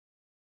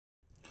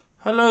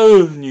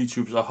Hello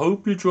YouTubers, I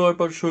hope you enjoyed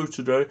my show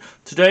today.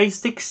 Today's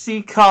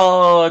 60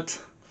 card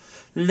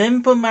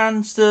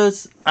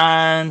libomancers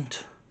and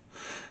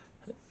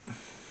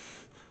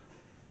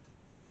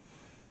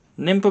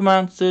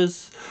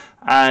Nikitanas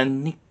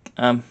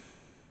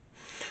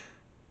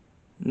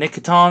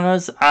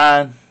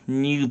and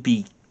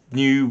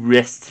new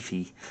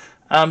recipe.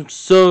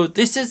 So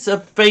this is a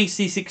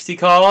basic 60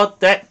 card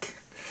deck.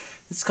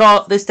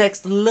 This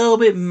deck's a little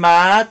bit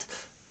mad,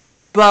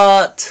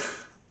 but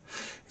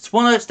it's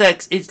one of those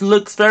decks, it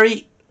looks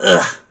very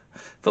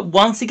but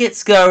once it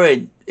gets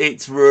going,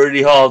 it's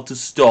really hard to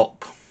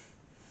stop.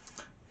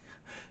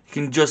 You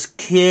can just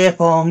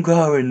keep on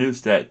going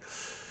this deck.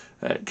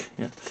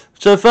 Yeah.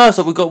 So first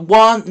up, we've got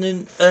one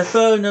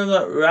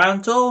Inferno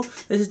Rantle.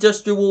 This is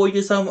just to reward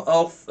you some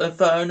of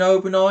Inferno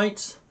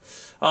overnights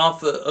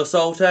after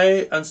Assault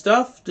and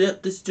stuff.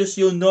 Yep, this is just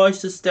your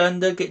nicest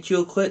standard, get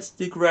your crits to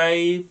the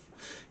grave.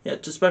 Yeah,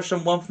 to special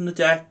one from the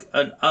deck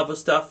and other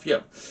stuff.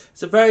 Yeah,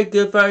 it's a very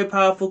good, very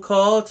powerful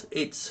card.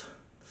 This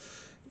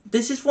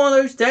is one of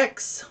those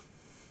decks.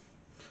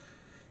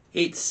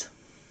 This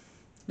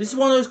is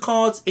one of those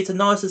cards. It's a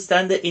nicer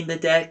standard in the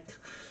deck.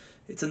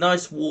 It's a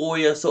nice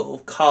warrior sort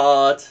of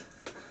card.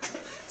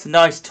 It's a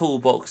nice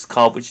toolbox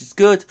card, which is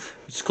good.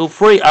 Which is called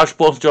 3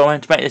 Ouchballs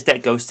to make this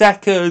deck go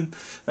second,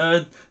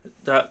 and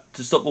that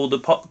to stop all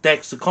the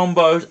decks of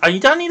combos. And you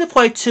don't need to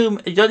play too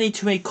many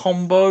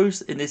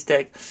combos in this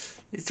deck.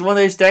 It's one of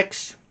those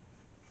decks,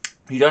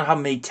 you don't have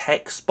many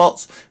tech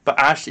spots, but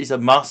Ash is a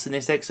must in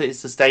this deck, so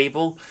it's a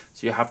stable.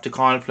 So you have to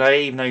kind of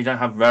play, even though you don't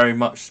have very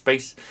much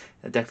space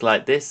in a deck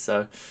like this,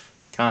 so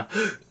kind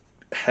of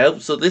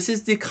helps. So this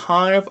is the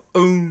kind of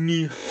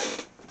only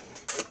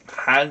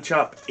hand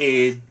trap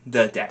in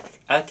the deck,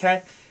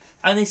 okay?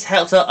 And this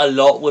helps out a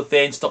lot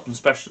within stopping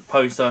special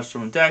opponents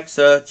from deck,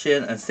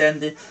 searching and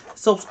sending. It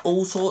stops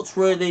all sorts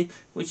really,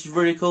 which is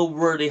really cool,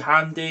 really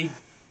handy.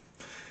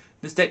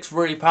 This deck's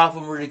really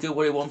powerful and really good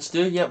what it wants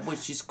to do, yep,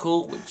 which is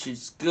cool, which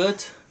is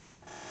good.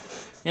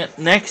 Yep,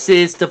 next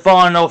is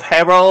Divine of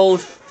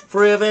Herald.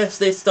 3 of this.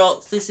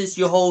 This is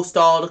your whole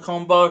starter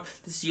combo.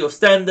 This is your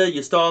standard,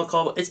 your starter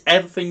combo. It's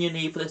everything you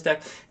need for this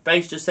deck.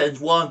 Base just sends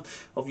one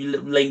of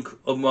your link,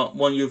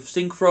 one of your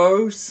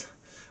synchros,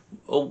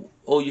 or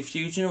your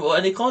fusion, or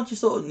any card you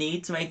sort of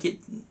need to make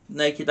it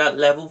that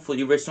level for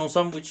the original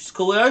summon, which is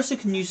cool. I also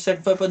can use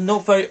second effect, but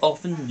not very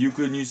often you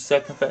can use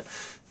second effect.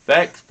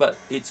 But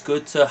it's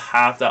good to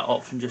have that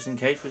option just in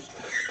case, which is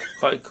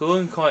quite cool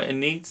and quite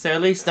neat. So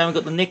at least then we've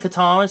got the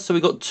Nikitanas, so we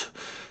got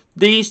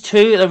these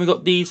 2, and then we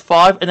got these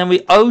 5, and then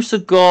we also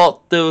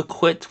got the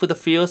equipped with the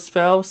field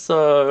spell.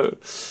 So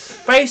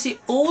basically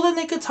all the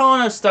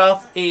Nikitana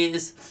stuff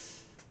is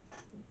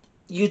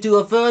you do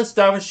adverse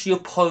damage to your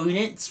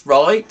opponents,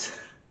 right?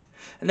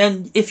 And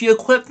then if you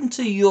equip them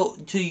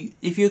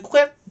if you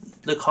equip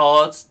the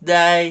cards,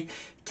 they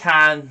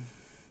can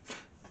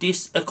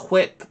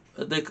disequip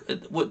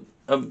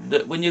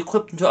when you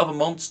equip them to other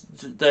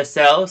monsters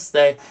themselves,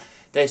 they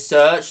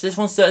search. This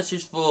one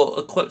searches for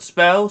equipped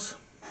spells.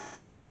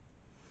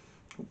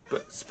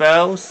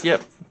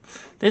 Yep.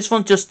 This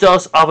one just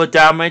does other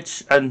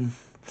damage and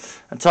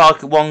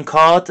target one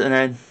card,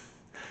 and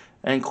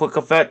quick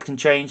effect can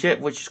change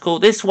it, which is cool.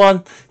 This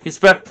one you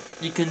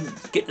can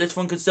get. This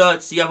one can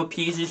search the other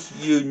pieces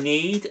you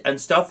need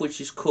and stuff,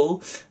 which is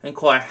cool and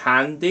quite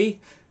handy,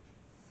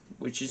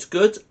 which is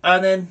good.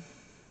 And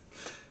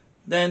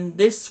then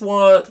this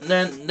one,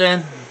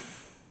 then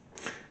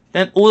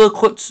all the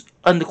equipped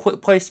and the quick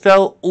play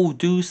spell all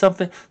do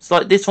something. So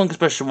like this one can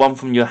special one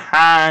from your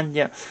hand,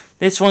 yeah.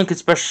 This one can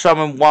special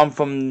summon one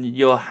from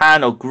your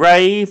hand or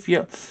grave,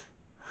 yeah.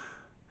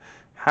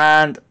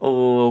 Hand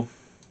or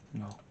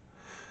no.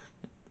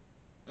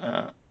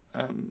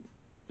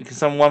 You can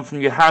summon one from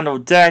your hand or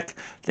deck.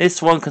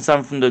 This one can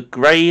summon from the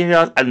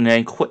graveyard and then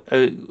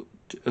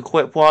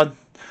equip one.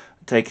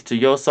 Take it to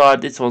your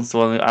side. This one's the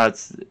one that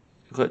adds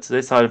to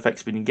this side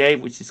effects being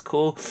engaged, which is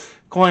cool.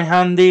 Quite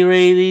handy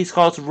really. These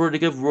cards are really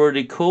good,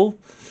 really cool.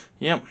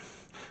 Yep.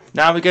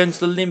 Now we go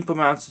into the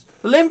libomancers.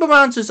 The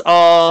libomancers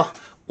are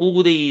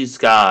all these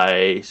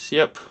guys.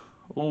 Yep.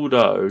 All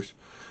those.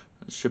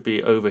 It should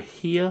be over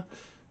here.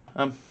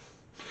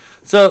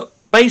 So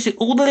basically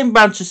all the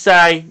libomancers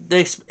say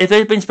this: if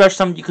they've been special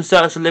summoned, you can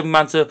search the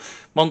libomancer.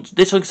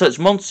 This one can search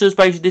monsters,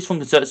 basically. This one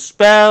can search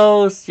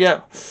spells,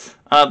 yep.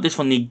 This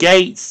one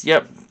negates,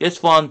 yep.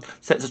 This one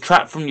sets a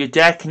trap from your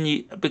deck,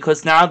 and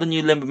because now the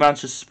new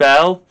libomancer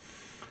spell,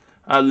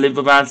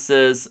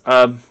 libomancer's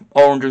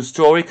origin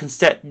story, can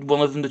set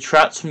one of them the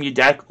traps from your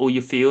deck or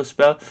your field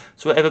spell.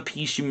 So whatever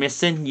piece you're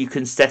missing, you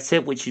can set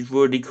it, which is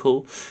really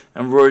cool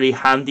and really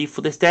handy for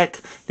this deck.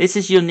 This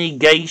is your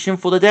negation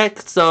for the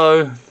deck,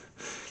 so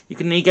you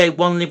can negate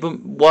one.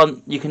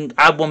 You can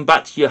add one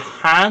back to your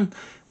hand,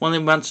 one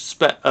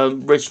libomancer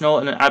original,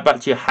 and then add back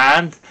to your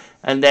hand.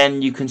 And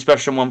then you can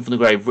special one from the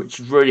grave, which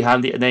is really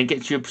handy. And then it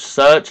gets you a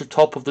search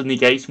atop of the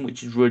negation,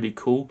 which is really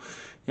cool.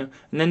 Yeah.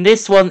 And then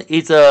this one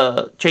is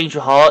a change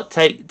of heart.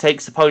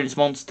 Takes opponent's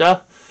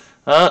monster,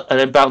 and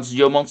then bounces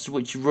your monster,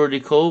 which is really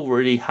cool,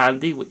 really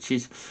handy, which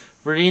is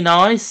Really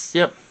nice.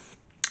 Yep.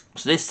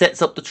 So this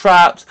sets up the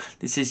traps.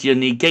 This is your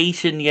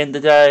negation at the end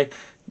of the day.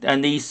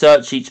 And these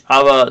search each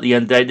other at the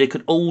end of the day. They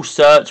can all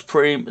search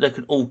they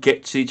can all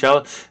get to each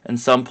other at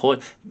some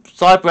point.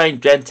 Side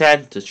brain Gen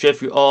 10 to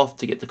shift you off,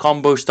 to get the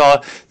combo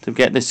style, to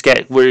get this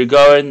get where you're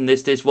going.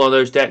 This is one of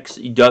those decks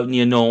you don't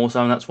need a normal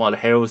summon. That's why the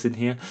hero's in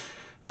here.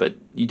 But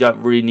you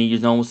don't really need your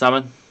normal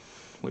summon,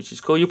 which is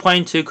cool. You're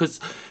playing 2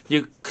 because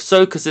you're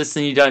so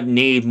consistent you don't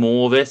need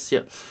more of this.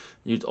 Yep.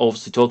 You'd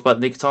obviously talked about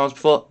Nick times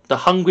before. The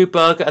Hungry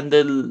Burger and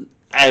the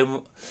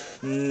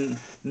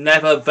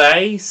Never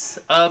Vase.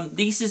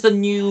 This is the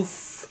new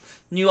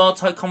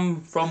archetype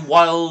come from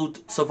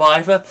Wild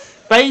Survivor.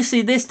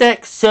 Basically, this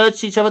deck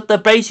search each other. They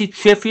basically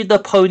tribute the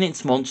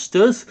opponent's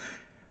monsters.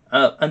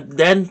 And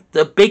then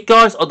the big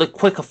guys are the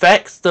quick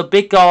effects. The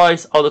big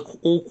guys are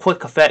all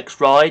quick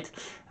effects, right?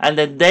 And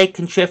then they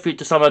contribute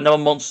to summon another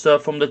monster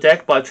from the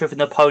deck by triggering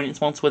the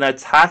opponent's monster when they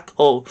attack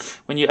or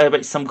when you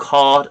activate some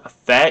card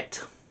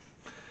effect,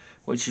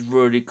 which is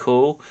really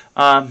cool.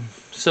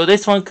 So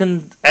this one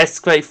can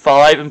escalate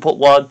 5 and put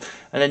 1,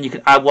 and then you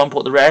can add 1,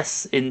 put the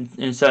rest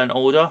in certain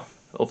order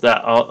of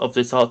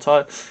this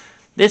archetype.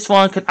 This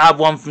one can add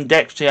 1 from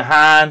deck to your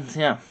hand.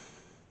 Yeah.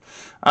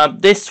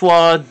 This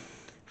one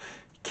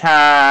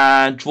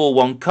can draw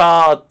 1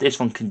 card. This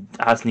one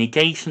has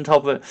negation on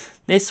top of it.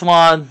 This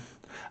one,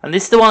 and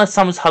this is the one that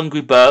summons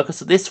Hungry Burger.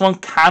 So this one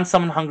can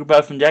summon Hungry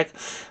Burger from deck.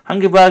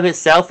 Hungry Burger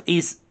itself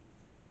is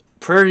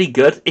pretty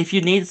good. If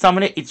you need to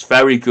summon it, it's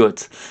very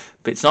good.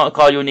 But it's not a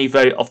card you'll need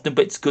very often,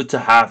 but it's good to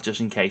have just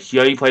in case.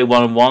 You only play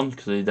 1-on-1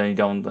 because then you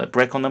don't want to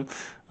break on them.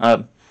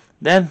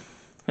 Then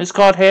this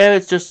card here,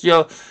 it's just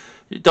your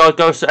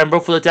goes to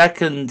Emerald for the deck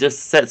and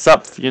just sets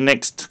up for your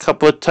next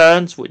couple of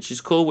turns, which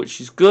is cool,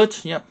 which is good.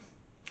 Yep.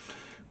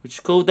 Which is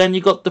cool. Then you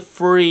got the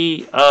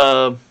 3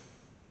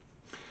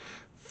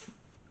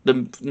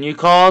 the new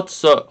cards.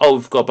 So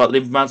we've got about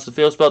libomancer, the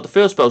field spell. The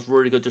field spell is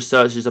really good, just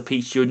searches a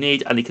piece you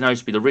need, and it can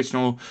also be the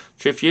original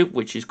tribute,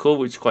 which is cool,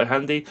 which is quite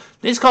handy.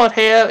 This card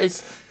here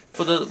is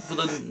for the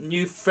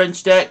new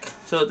French deck.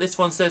 So this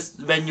one says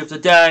menu of the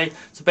day.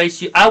 So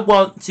basically you add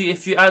 1 to,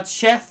 if you add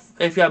chef,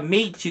 if you add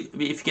meat, if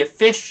you get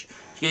fish,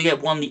 you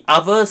get 1 of the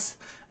others.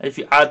 And if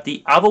you add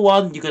the other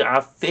one, you can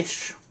add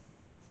fish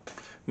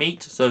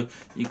meat, so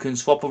you can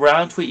swap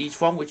around for each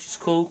one, which is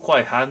cool,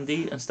 quite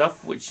handy and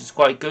stuff, which is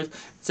quite good.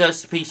 So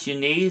that's the piece you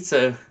need,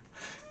 so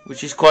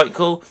which is quite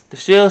cool. The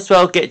field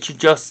spell gets you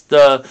just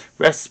the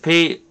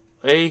recipe,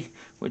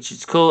 which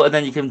is cool, and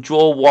then you can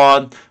draw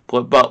 1,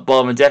 put bottom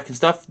of the deck and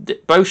stuff.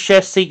 Both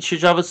chefs each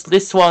other. So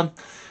this one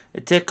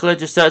in particular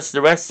just searches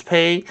the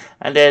recipe,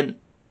 and then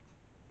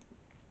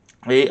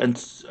and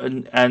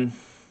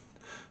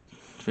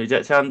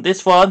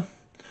this one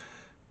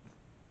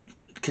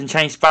can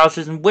change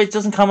spouses, which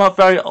doesn't come up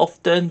very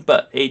often,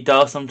 but it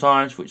does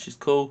sometimes, which is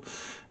cool.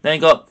 Then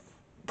you got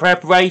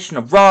preparation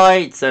of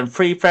rites and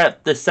free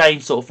prep, the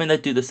same sort of thing. They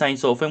do the same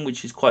sort of thing,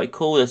 which is quite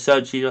cool. The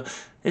surgery.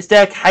 This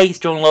deck hates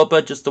John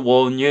Lobber, just to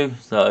warn you.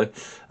 So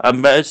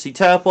emergency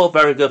teleport,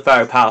 very good,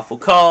 very powerful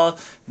card.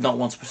 Not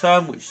once per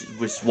turn, which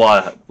is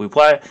why we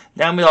play it.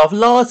 Then we have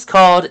last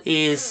card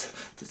is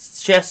the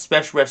Chef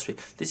Special Recipe.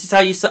 This is how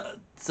you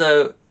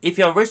so if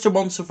you have a ritual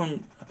monster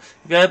from.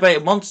 If you activate a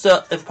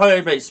monster, if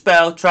opponent activates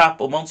spell,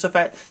 trap, or monster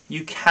effect,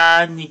 you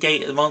can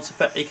negate the monster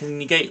effect. You can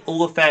negate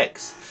all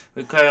effects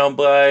with Crayon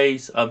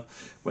Blaze,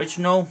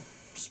 original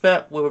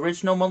spell with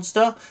original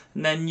monster,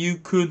 and then you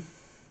could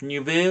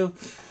nouvellez.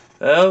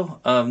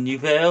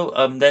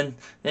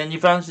 Then you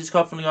bounce this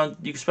card from the ground.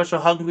 You can special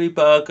Hungry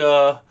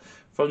Burger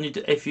from you.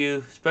 If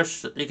you can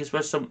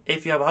special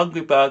if you have a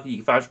Hungry Burger, you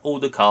can bounce all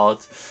the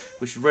cards,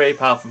 which is really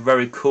powerful,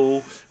 very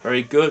cool,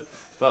 very good.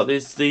 About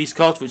these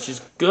cards, which is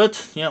good.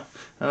 Yeah.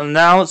 And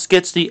now let's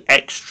get to the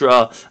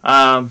extra.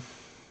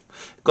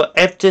 Got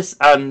Eptis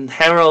and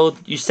Herald.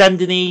 You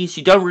send in these.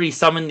 You don't really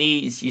summon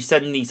these. You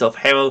send these off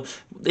Herald.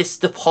 This is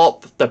the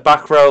pop, the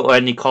back row, or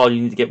any card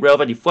you need to get rid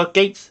of. Any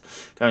floodgates.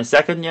 Go in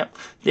second. Yep.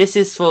 This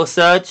is for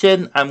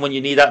searching, and when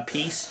you need that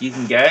piece, you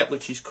can get it,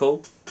 which is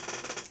cool.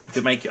 You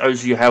can make it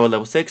over your Herald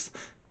level 6.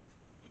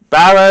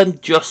 Baron,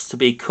 just to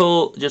be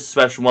cool, just a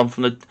special one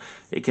from the.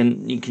 You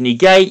can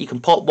negate, you can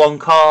pop 1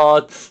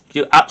 card,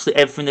 you do absolutely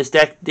everything in this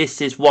deck.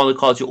 This is one of the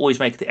cards you always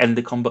make at the end of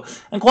the combo.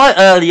 And quite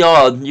early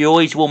on, you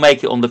always will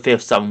make it on the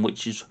 5th summon,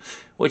 which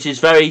is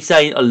very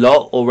saying a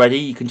lot already.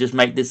 You can just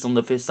make this on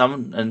the 5th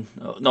summon, and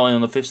not only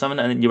on the 5th summon,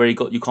 and then you already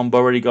got your combo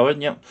already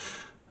going, yep.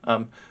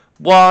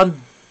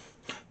 1,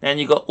 then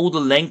you got all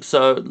the links,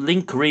 so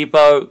Link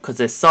Rebo, because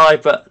there's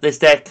Cyber, this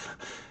deck,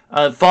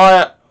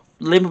 Fire,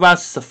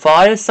 Libomancer to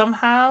fire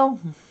somehow.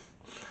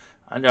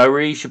 I know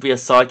really should be a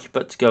psychic,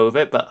 but to go with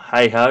it, but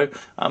hey ho.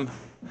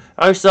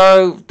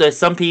 Also, there's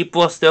some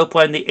people are still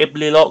playing the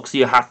Ibly lock, so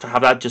you have to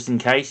have that just in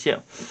case, yeah.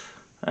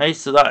 Okay,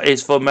 so that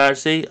is for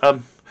Mercy.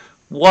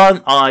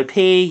 1 IP,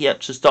 yep,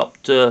 to stop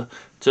to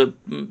do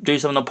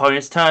something on the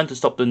opponent's turn, to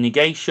stop the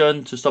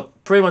negation, to stop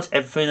pretty much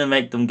everything and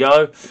make them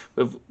go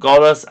with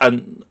Goddess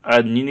and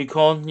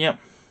Unicorn, yep.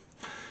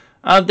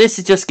 This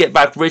is just get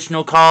back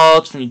original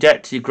cards from your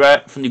deck to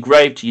your from the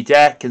grave to your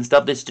deck and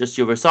stuff. This is just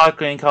your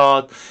recycling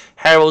card.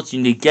 Heralds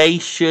your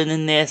negation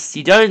in this.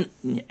 You don't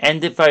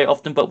end it very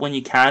often, but when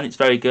you can, it's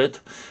very good.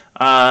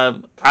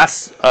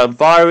 Virus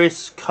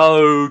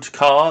code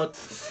card.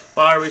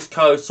 Virus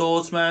code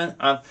swordsman.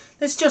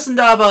 It's just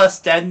another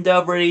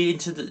extender really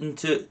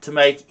to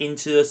make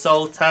into the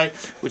soul tank,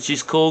 which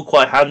is cool,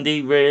 quite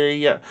handy really.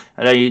 Yeah.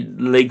 And then you're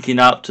linking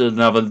up to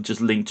another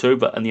just link to,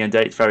 but in the end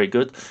it's very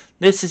good.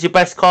 This is your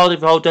best card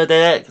if you hold the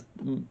deck.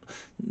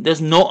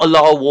 There's not a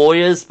lot of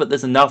warriors, but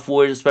there's enough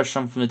warriors,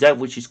 especially from the deck,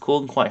 which is cool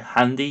and quite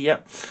handy. Yeah.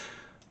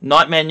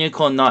 Nightmare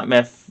Unicorn,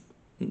 Nightmare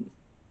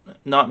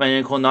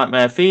Unicorn,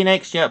 Nightmare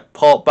Phoenix. Yeah.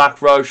 Pop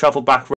back row, shuffle back row.